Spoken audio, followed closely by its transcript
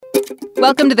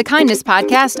Welcome to the Kindness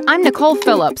Podcast. I'm Nicole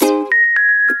Phillips.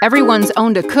 Everyone's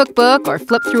owned a cookbook or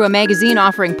flipped through a magazine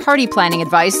offering party planning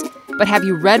advice, but have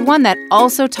you read one that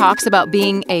also talks about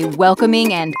being a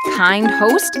welcoming and kind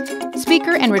host?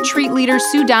 Speaker and retreat leader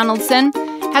Sue Donaldson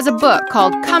has a book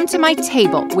called Come to My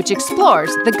Table, which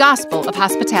explores the gospel of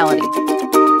hospitality.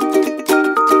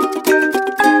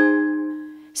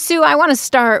 Sue, I want to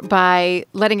start by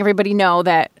letting everybody know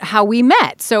that how we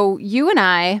met. So you and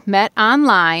I met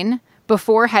online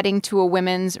before heading to a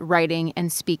women's writing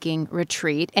and speaking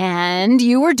retreat, and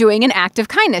you were doing an act of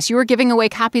kindness. You were giving away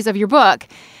copies of your book,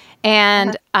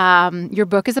 and your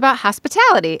book is about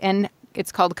hospitality, and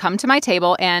it's called Come to My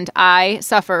Table, and I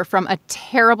suffer from a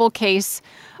terrible case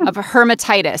of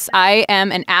hermititis. I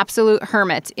am an absolute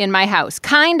hermit in my house.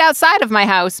 Kind outside of my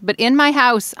house, but in my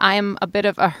house, I am a bit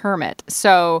of a hermit.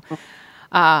 So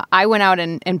I went out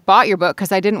and bought your book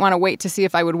because I didn't want to wait to see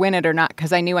if I would win it or not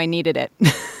because I knew I needed it.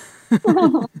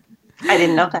 I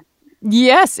didn't know that.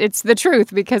 Yes, it's the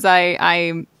truth because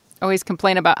I always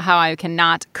complain about how I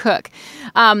cannot cook.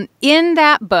 In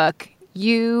that book,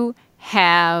 you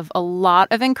have a lot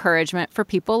of encouragement for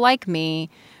people like me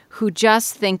who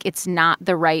just think it's not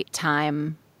the right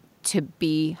time to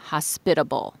be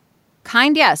hospitable.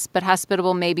 Kind, yes, but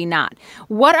hospitable, maybe not.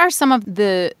 What are some of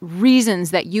the reasons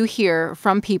that you hear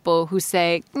from people who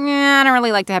say, I don't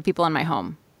really like to have people in my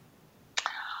home?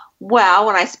 Well,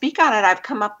 when I speak on it, I've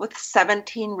come up with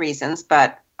 17 reasons,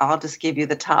 but I'll just give you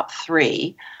the top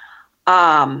three.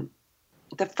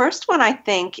 The first one, I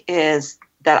think, is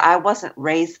that I wasn't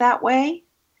raised that way.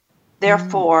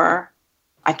 Therefore,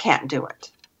 I can't do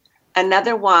it.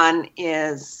 Another one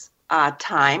is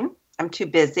time. I'm too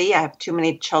busy. I have too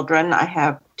many children. I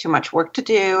have too much work to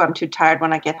do. I'm too tired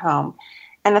when I get home.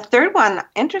 And the third one,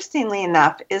 interestingly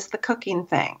enough, is the cooking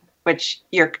thing, which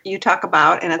you talk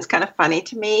about, and it's kind of funny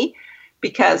to me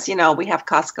because, you know, we have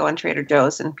Costco and Trader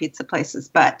Joe's and pizza places,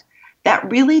 but that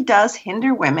really does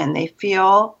hinder women. They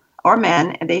feel, or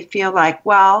men, and they feel like,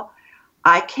 well,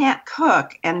 I can't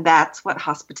cook, and that's what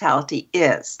hospitality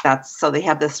is. So they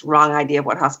have this wrong idea of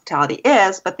what hospitality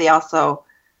is, but they also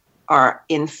are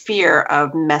in fear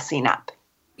of messing up.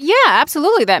 Yeah,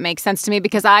 absolutely. That makes sense to me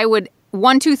because I would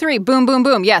 1, 2, 3, boom, boom,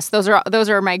 boom. Yes, those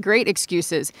are my great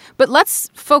excuses. But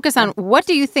let's focus on what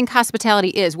do you think hospitality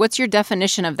is? What's your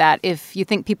definition of that if you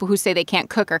think people who say they can't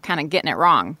cook are kind of getting it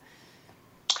wrong?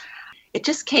 It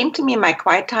just came to me in my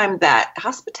quiet time that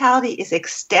hospitality is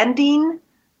extending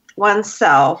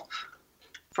oneself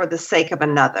for the sake of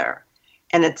another.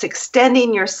 And it's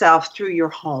extending yourself through your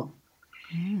home.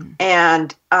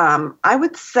 And I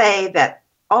would say that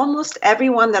almost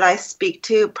everyone that I speak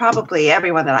to, probably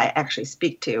everyone that I actually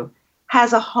speak to,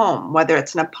 has a home, whether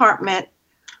it's an apartment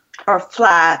or a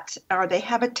flat, or they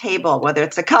have a table, whether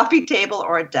it's a coffee table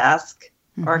or a desk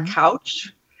or a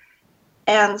couch.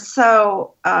 And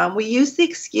so we use the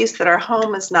excuse that our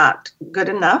home is not good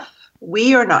enough.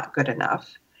 We are not good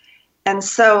enough. And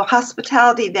so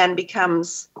hospitality then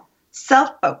becomes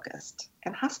self-focused,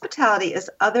 and hospitality is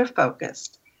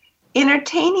other-focused.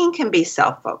 Entertaining can be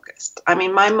self-focused. I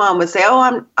mean, my mom would say,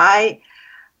 I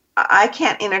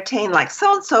can't entertain like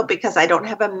so-and-so because I don't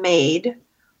have a maid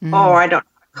or I don't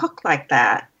cook like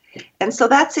that. And so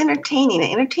that's entertaining.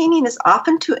 And entertaining is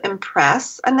often to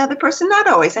impress another person, not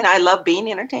always. And I love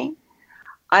being entertained.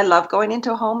 I love going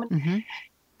into a home.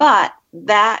 But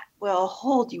that will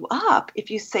hold you up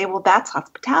if you say, well, that's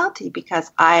hospitality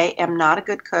because I am not a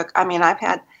good cook. I mean, I've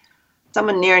had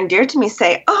someone near and dear to me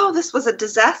say, oh, this was a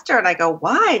disaster. And I go,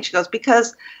 why? And she goes,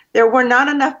 because there were not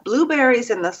enough blueberries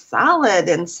in the salad.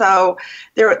 And so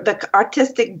the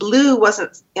artistic blue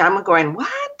wasn't, I'm going,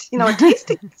 what? You know, it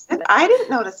tasted good. I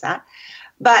didn't notice that.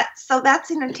 But so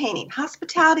that's entertaining.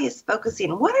 Hospitality is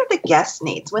focusing. What are the guest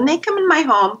needs? When they come in my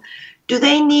home, do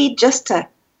they need just to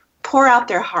pour out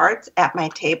their hearts at my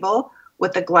table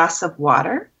with a glass of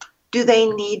water? Do they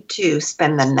need to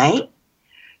spend the night?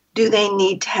 Do they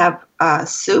need to have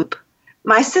soup?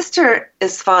 My sister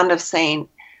is fond of saying,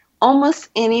 almost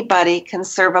anybody can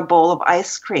serve a bowl of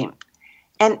ice cream.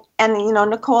 And you know,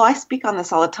 Nicole, I speak on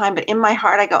this all the time, but in my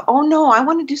heart I go, oh no, I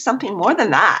want to do something more than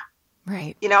that.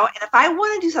 Right. You know, and if I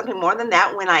want to do something more than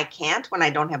that when I can't, when I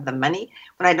don't have the money,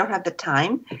 when I don't have the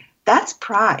time, that's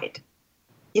pride.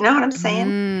 You know what I'm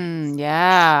saying?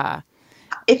 Yeah.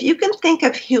 If you can think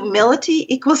of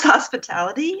humility equals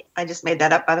hospitality, I just made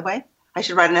that up, by the way. I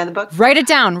should write another book. Write it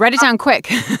down. Write it down quick.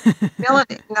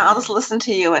 Humility. No, I'll just listen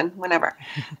to you and whenever.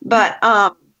 But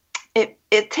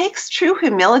it takes true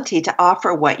humility to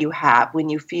offer what you have when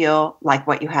you feel like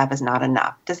what you have is not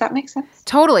enough. Does that make sense?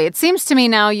 Totally. It seems to me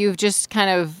now you've just kind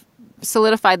of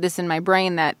solidified this in my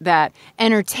brain that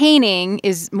entertaining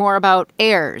is more about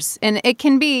airs, and it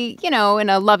can be, in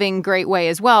a loving, great way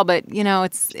as well. But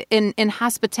it's in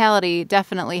hospitality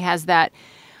definitely has that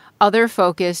other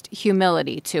focused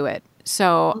humility to it.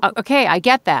 So, okay, I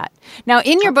get that. Now,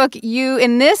 in your book,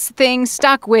 this thing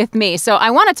stuck with me. So I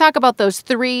want to talk about those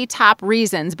 3 top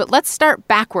reasons, but let's start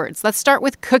backwards. Let's start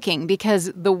with cooking,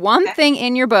 because the one thing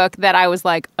in your book that I was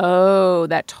like, oh,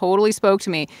 that totally spoke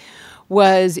to me,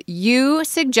 was you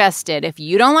suggested if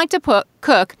you don't like to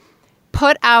cook,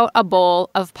 put out a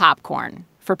bowl of popcorn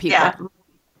for people.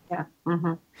 Yeah.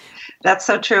 Mm-hmm. That's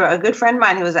so true. A good friend of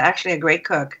mine who was actually a great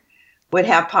cook would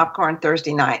have popcorn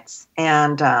Thursday nights.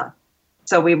 And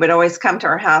so we would always come to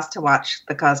our house to watch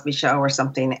The Cosby Show or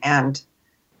something and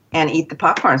eat the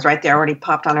popcorns right there, already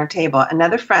popped on our table.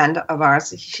 Another friend of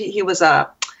ours, he was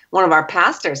one of our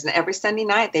pastors, and every Sunday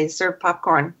night they served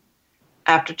popcorn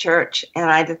after church.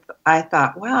 And I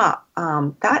thought, wow,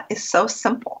 that is so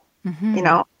simple,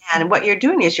 and what you're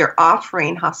doing is you're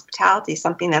offering hospitality,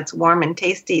 something that's warm and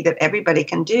tasty that everybody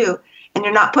can do. And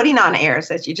you're not putting on airs,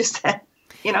 as you just said.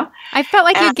 I felt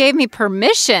like you gave me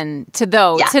permission to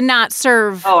not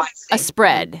serve a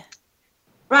spread.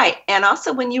 Right. And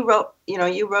also when you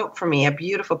wrote for me a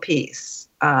beautiful piece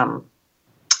on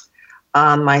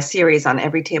my series on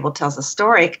Every Table Tells a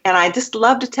Story. And I just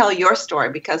love to tell your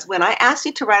story, because when I asked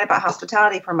you to write about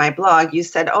hospitality for my blog, you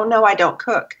said, oh, no, I don't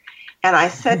cook. And I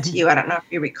said to you, I don't know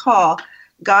if you recall,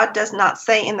 God does not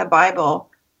say in the Bible,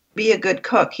 be a good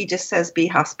cook. He just says be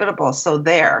hospitable. So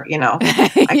there, I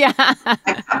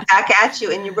come back at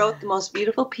you, and you wrote the most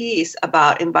beautiful piece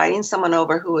about inviting someone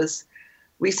over who was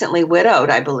recently widowed,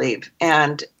 I believe.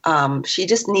 And she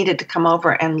just needed to come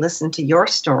over and listen to your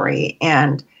story,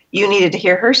 and you needed to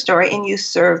hear her story, and you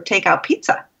served takeout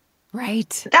pizza.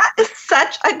 Right. That is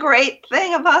such a great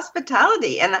thing of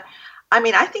hospitality. And I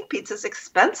mean, I think pizza's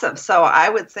expensive. So I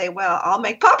would say, well, I'll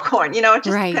make popcorn. It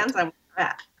just depends on where you're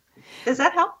at. Does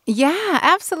that help? Yeah,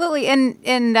 absolutely.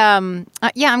 And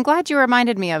I'm glad you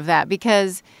reminded me of that,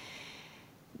 because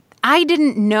I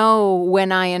didn't know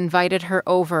when I invited her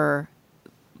over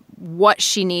what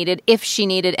she needed, if she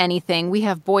needed anything. We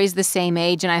have boys the same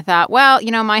age, and I thought, well,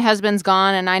 my husband's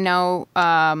gone, and I know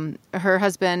her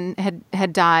husband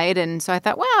had died, and so I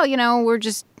thought, well, we're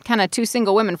just kind of 2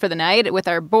 single women for the night with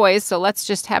our boys, so let's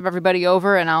just have everybody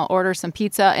over, and I'll order some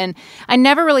pizza. And I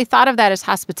never really thought of that as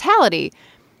hospitality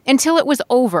until it was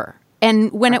over.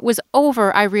 And when it was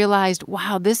over, I realized,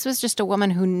 wow, this was just a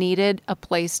woman who needed a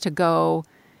place to go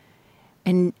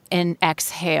and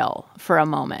exhale for a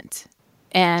moment.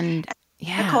 And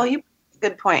yeah. Nicole, you make a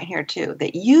good point here too,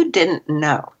 that you didn't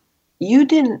know. You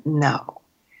didn't know.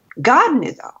 God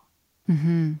knew though.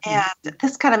 Mm-hmm. And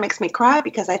this kind of makes me cry,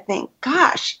 because I think,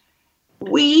 gosh,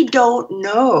 we don't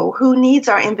know who needs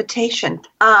our invitation.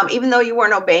 Even though you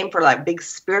weren't obeying for like big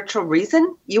spiritual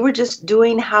reason, you were just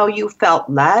doing how you felt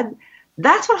led.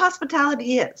 That's what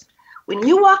hospitality is. When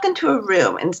you walk into a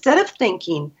room, instead of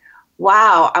thinking,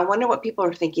 wow, I wonder what people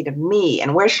are thinking of me,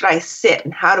 and where should I sit,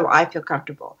 and how do I feel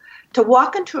comfortable, to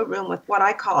walk into a room with what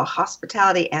I call a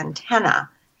hospitality antenna.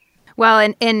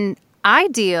 Well, and I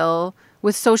deal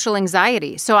with social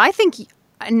anxiety. So I think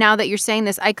now that you're saying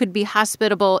this, I could be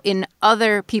hospitable in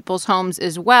other people's homes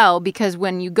as well, because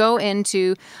when you go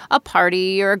into a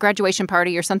party or a graduation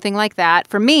party or something like that,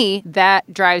 for me,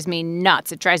 that drives me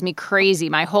nuts. It drives me crazy.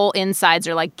 My whole insides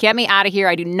are like, get me out of here.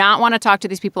 I do not want to talk to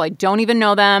these people. I don't even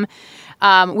know them,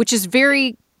 which is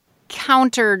very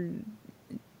counter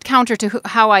to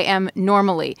how I am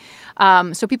normally.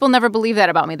 So people never believe that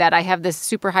about me, that I have this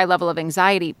super high level of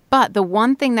anxiety. But the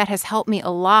one thing that has helped me a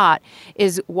lot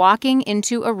is walking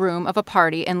into a room of a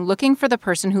party and looking for the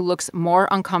person who looks more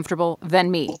uncomfortable than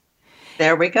me.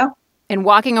 There we go. And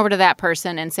walking over to that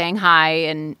person and saying hi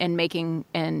and making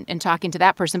and talking to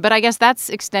that person. But I guess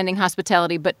that's extending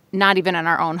hospitality, but not even in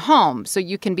our own home. So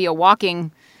you can be a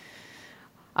walking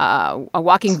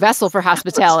vessel for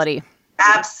hospitality.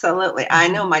 Absolutely. I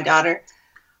know my daughter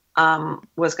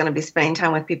was going to be spending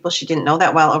time with people she didn't know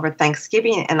that well over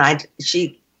Thanksgiving, and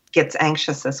she gets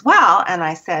anxious as well. And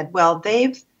I said, well,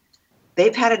 they've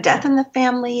had a death in the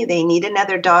family. They need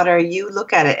another daughter. You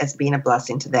look at it as being a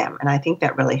blessing to them. And I think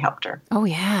that really helped her. Oh,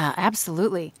 yeah,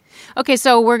 absolutely. Okay,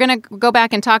 so we're going to go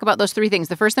back and talk about those 3 things.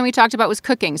 The first thing we talked about was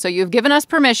cooking. So you've given us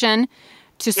permission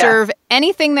to serve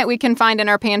anything that we can find in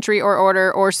our pantry or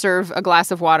order, or serve a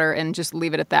glass of water and just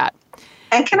leave it at that.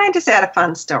 And can I just add a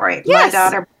fun story? Yes. My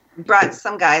daughter brought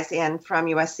some guys in from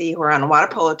USC who are on a water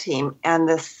polo team, and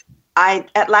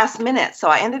at last minute, so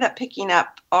I ended up picking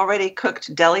up already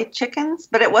cooked deli chickens,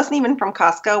 but it wasn't even from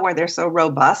Costco where they're so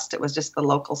robust. It was just the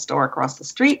local store across the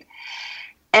street.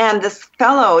 And this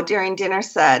fellow during dinner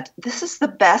said, "This is the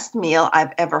best meal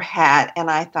I've ever had."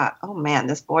 And I thought, oh man,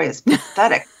 this boy is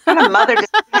pathetic. What kind of mother does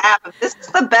he have? This is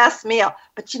the best meal.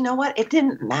 But you know what? It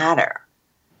didn't matter.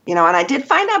 And I did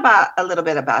find out a little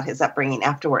bit about his upbringing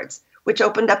afterwards, which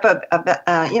opened up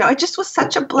it just was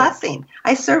such a blessing.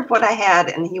 I served what I had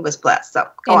and he was blessed. So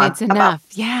go on. It's enough.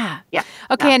 Yeah.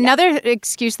 Okay. Another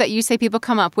excuse that you say people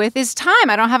come up with is time.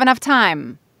 I don't have enough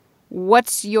time.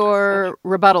 What's your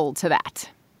rebuttal to that?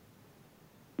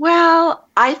 Well,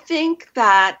 I think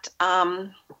that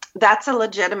that's a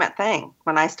legitimate thing.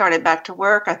 When I started back to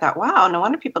work, I thought, wow, no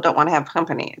wonder people don't want to have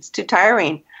company. It's too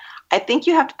tiring. I think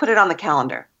you have to put it on the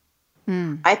calendar.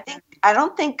 I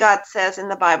don't think God says in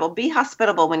the Bible, be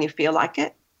hospitable when you feel like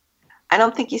it. I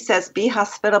don't think he says be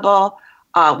hospitable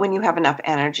when you have enough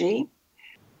energy,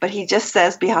 but he just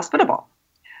says be hospitable.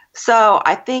 So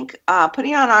I think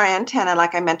putting on our antenna,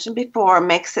 like I mentioned before,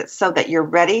 makes it so that you're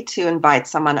ready to invite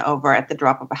someone over at the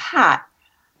drop of a hat.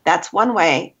 That's one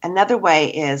way. Another way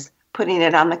is putting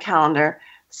it on the calendar.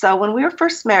 So when we were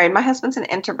first married, my husband's an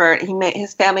introvert.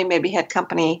 His family maybe had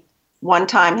company one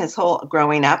time his whole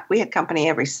growing up. We had company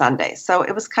every Sunday. So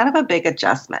it was kind of a big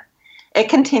adjustment. It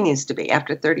continues to be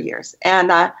after 30 years.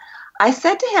 And I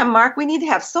said to him, Mark, we need to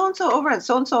have so-and-so over and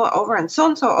so-and-so over and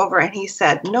so-and-so over. And he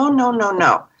said,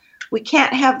 no. We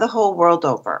can't have the whole world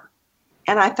over.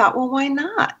 And I thought, well, why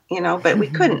not? But we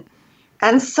couldn't.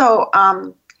 And so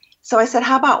I said,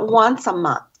 how about once a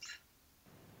month?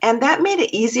 And that made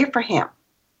it easier for him.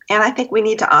 And I think we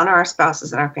need to honor our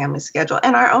spouses and our family schedule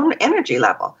and our own energy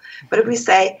level. But if we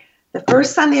say the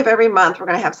first Sunday of every month, we're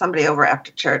going to have somebody over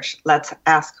after church, let's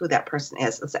ask who that person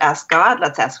is. Let's ask God.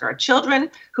 Let's ask our children.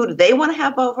 Who do they want to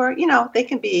have over? They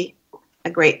can be a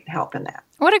great help in that.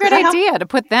 What a great idea to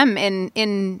put them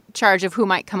in charge of who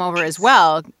might come over as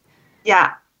well.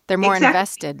 Yeah. They're more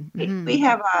invested. Mm-hmm. We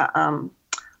have a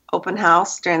open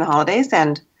house during the holidays,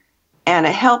 and it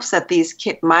helps that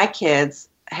my kids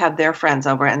have their friends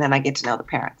over, and then I get to know the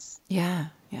parents. Yeah.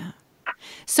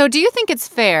 So do you think it's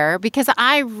fair? Because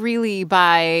I really,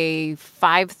 by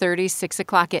 5:30, 6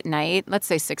 o'clock at night, let's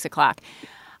say 6 o'clock,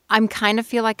 I'm kind of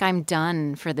feel like I'm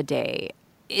done for the day.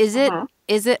 Is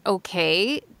it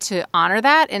okay to honor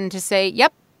that and to say,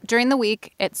 yep, during the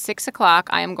week at 6 o'clock,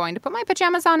 I am going to put my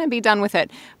pajamas on and be done with it.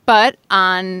 But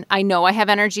I know I have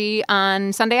energy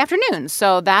on Sunday afternoon,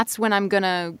 so that's when I'm going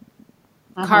to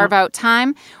carve out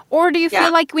time? Or do you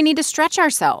feel like we need to stretch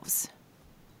ourselves?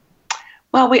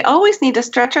 Well, we always need to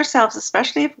stretch ourselves,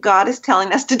 especially if God is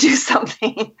telling us to do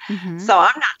something. So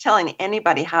I'm not telling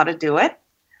anybody how to do it.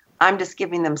 I'm just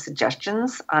giving them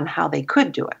suggestions on how they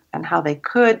could do it and how they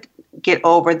could get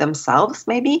over themselves,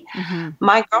 maybe.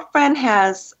 My girlfriend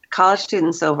has college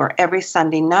students over every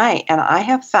Sunday night, and I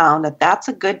have found that that's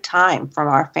a good time for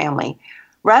our family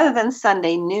rather than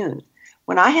Sunday noon.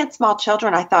 When I had small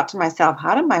children, I thought to myself,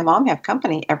 how did my mom have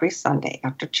company every Sunday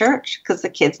after church? Because the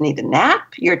kids need a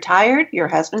nap. You're tired. Your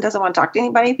husband doesn't want to talk to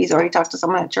anybody if he's already talked to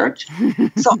someone at church.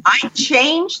 So I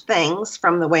changed things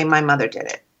from the way my mother did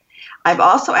it. I've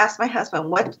also asked my husband,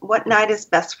 what night is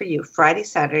best for you, Friday,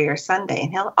 Saturday, or Sunday?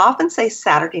 And he'll often say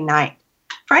Saturday night.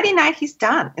 Friday night, he's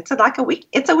done. It's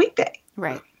a weekday.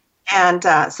 Right. And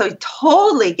so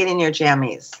totally get in your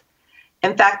jammies.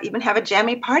 In fact, even have a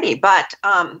jammy party.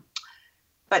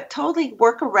 But totally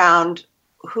work around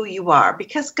who you are,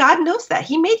 because God knows that.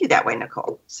 He made you that way,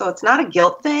 Nicole. So it's not a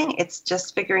guilt thing. It's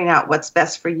just figuring out what's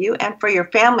best for you and for your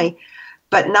family,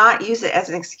 but not use it as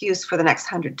an excuse for the next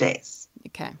 100 days.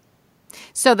 Okay.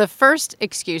 So the first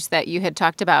excuse that you had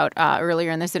talked about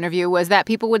earlier in this interview was that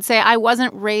people would say, I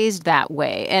wasn't raised that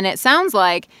way. And it sounds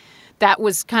like that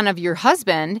was kind of your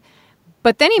husband,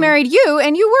 but then he married you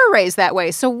and you were raised that way.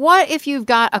 So what if you've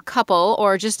got a couple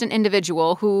or just an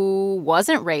individual who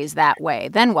wasn't raised that way?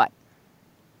 Then what?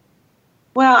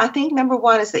 Well, I think number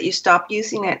one is that you stop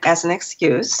using it as an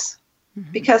excuse,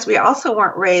 because we also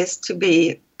weren't raised to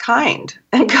be kind,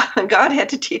 and God had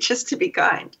to teach us to be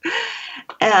kind.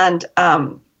 And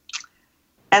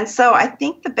so I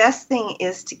think the best thing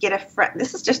is to get a friend.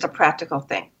 This is just a practical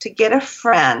thing, to get a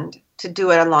friend to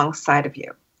do it alongside of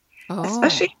you.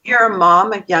 Especially if you're a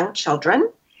mom of young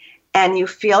children and you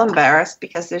feel embarrassed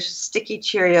because there's sticky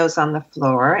Cheerios on the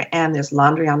floor and there's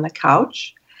laundry on the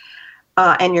couch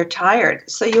and you're tired.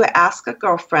 So you ask a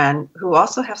girlfriend who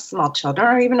also has small children,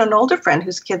 or even an older friend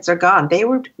whose kids are gone.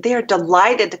 They are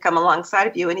delighted to come alongside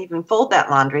of you and even fold that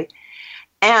laundry.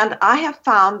 And I have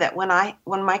found that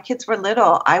when my kids were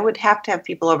little, I would have to have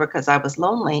people over because I was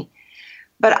lonely.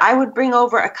 But I would bring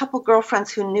over a couple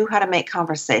girlfriends who knew how to make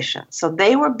conversation. So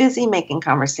they were busy making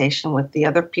conversation with the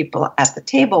other people at the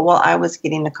table while I was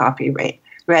getting the coffee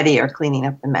ready or cleaning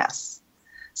up the mess.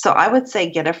 So I would say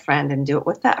get a friend and do it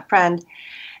with that friend.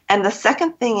 And the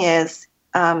second thing is,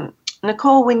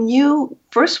 Nicole, when you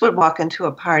first would walk into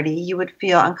a party, you would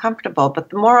feel uncomfortable. But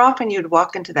the more often you'd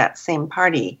walk into that same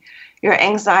party, your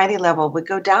anxiety level would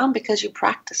go down because you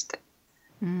practiced it.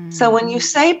 So when you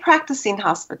say practicing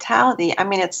hospitality, I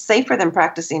mean, it's safer than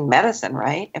practicing medicine,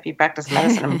 right? If you practice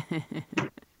medicine.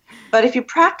 But if you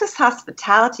practice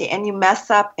hospitality and you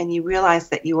mess up and you realize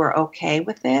that you were okay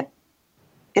with it,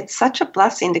 it's such a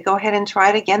blessing to go ahead and try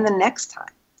it again the next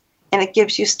time. And it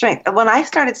gives you strength. When I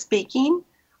started speaking,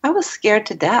 I was scared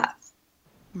to death.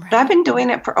 Right. But I've been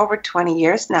doing it for over 20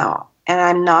 years now, and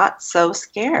I'm not so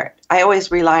scared. I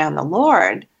always rely on the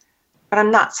Lord, but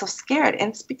I'm not so scared, and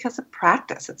it's because of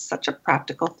practice. It's such a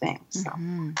practical thing. So,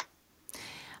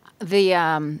 the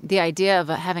idea of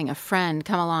having a friend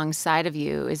come alongside of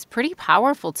you is pretty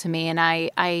powerful to me. And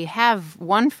I have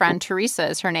one friend, Teresa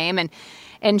is her name,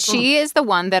 and she is the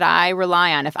one that I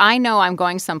rely on. If I know I'm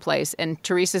going someplace and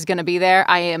Teresa's going to be there,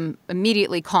 I am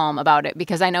immediately calm about it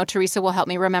because I know Teresa will help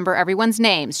me remember everyone's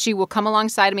names. She will come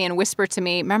alongside of me and whisper to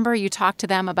me, remember you talked to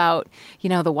them about,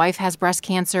 the wife has breast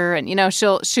cancer. And,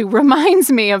 she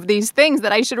reminds me of these things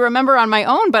that I should remember on my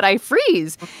own, but I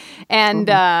freeze. And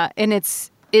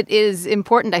it is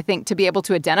important, I think, to be able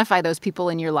to identify those people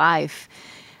in your life.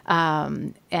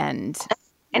 And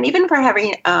even for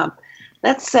having...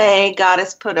 let's say God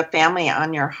has put a family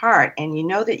on your heart and you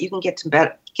know that you can get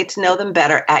to know them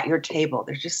better at your table.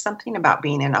 There's just something about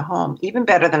being in a home, even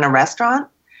better than a restaurant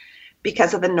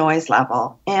because of the noise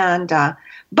level. And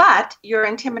but you're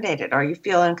intimidated or you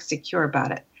feel insecure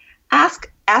about it. Ask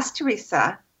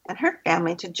Teresa and her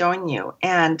family to join you.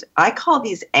 And I call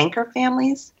these anchor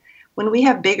families. When we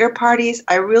have bigger parties,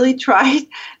 I really try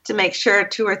to make sure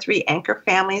 2 or 3 anchor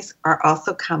families are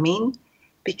also coming,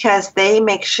 because they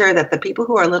make sure that the people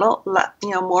who are a little,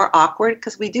 more awkward,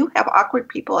 because we do have awkward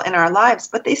people in our lives,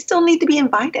 but they still need to be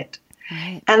invited.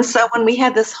 Right. And so when we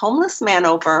had this homeless man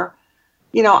over,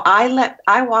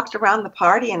 I walked around the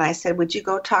party and I said, would you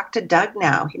go talk to Doug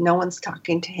now? No one's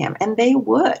talking to him. And they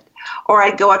would. Or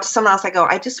I'd go up to someone else, I go,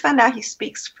 I just found out he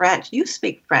speaks French. You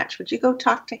speak French. Would you go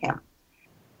talk to him?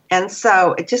 And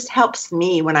so it just helps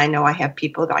me when I know I have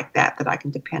people like that I can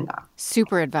depend on.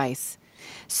 Super advice.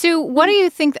 Sue, what do you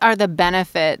think are the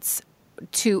benefits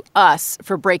to us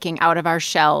for breaking out of our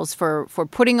shells, for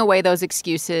putting away those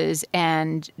excuses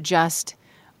and just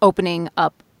opening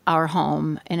up our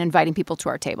home and inviting people to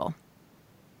our table?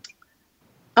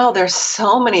 Oh, there's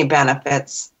so many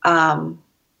benefits.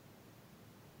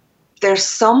 There's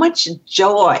so much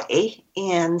joy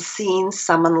in seeing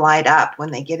someone light up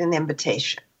when they get an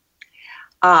invitation.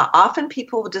 Often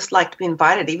people would just like to be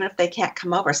invited, even if they can't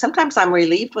come over. Sometimes I'm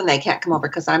relieved when they can't come over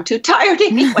because I'm too tired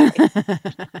anyway.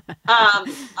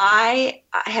 I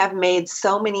have made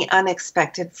so many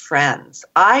unexpected friends.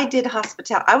 I did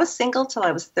hospitality. I was single till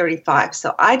I was 35,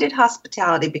 so I did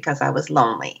hospitality because I was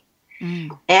lonely.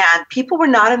 And people were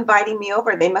not inviting me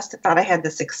over. They must have thought I had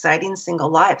this exciting single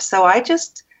life. So I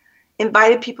just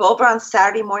invited people over on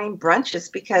Saturday morning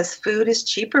brunches because food is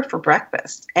cheaper for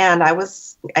breakfast. And I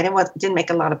didn't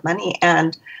make a lot of money.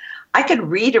 And I could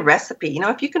read a recipe.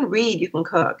 If you can read, you can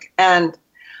cook. And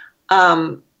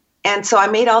so I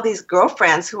made all these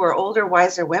girlfriends who were older,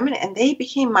 wiser women, and they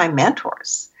became my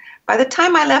mentors. By the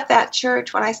time I left that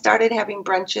church, when I started having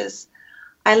brunches,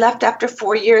 I left after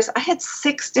 4 years. I had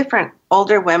 6 different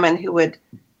older women who would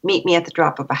meet me at the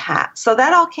drop of a hat. So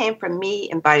that all came from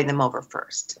me inviting them over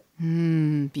first.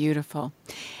 Beautiful.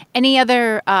 Any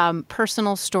other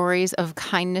personal stories of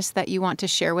kindness that you want to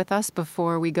share with us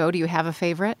before we go? Do you have a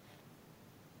favorite?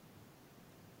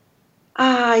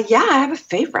 Yeah, I have a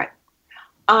favorite.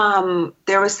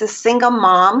 There was this single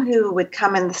mom who would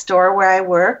come in the store where I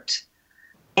worked,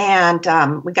 and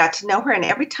we got to know her. And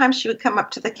every time she would come up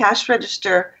to the cash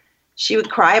register, she would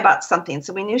cry about something.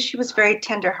 So we knew she was very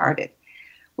tenderhearted.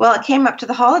 Well, it came up to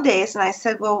the holidays, and I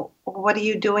said, well, what are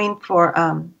you doing for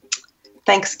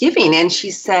Thanksgiving? And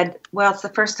she said, well, it's the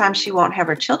first time she won't have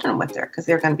her children with her because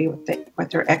they're going to be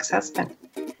with her ex-husband.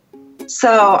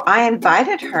 So I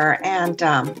invited her,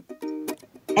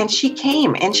 and she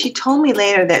came, and she told me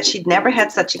later that she'd never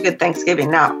had such a good Thanksgiving.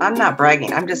 Now, I'm not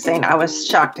bragging. I'm just saying I was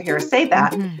shocked to hear her say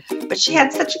that. Mm-hmm. But she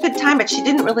had such a good time, but she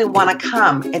didn't really want to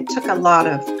come. It took a lot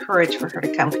of courage for her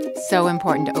to come. So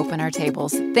important to open our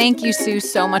tables. Thank you, Sue,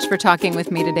 so much for talking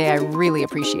with me today. I really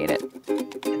appreciate it.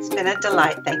 It's been a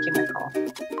delight. Thank you, Nicole.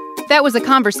 That was a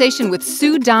conversation with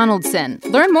Sue Donaldson.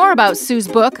 Learn more about Sue's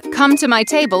book, Come to My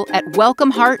Table, at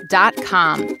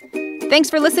welcomeheart.com. Thanks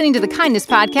for listening to the Kindness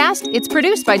Podcast. It's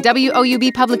produced by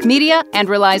WOUB Public Media and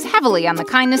relies heavily on the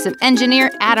kindness of engineer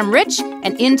Adam Rich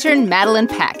and intern Madeline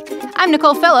Peck. I'm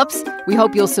Nicole Phillips. We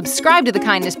hope you'll subscribe to the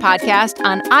Kindness Podcast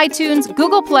on iTunes,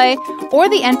 Google Play, or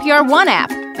the NPR One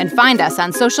app, and find us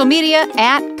on social media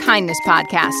at Kindness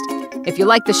Podcast. If you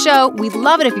like the show, we'd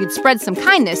love it if you'd spread some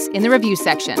kindness in the review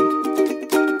section.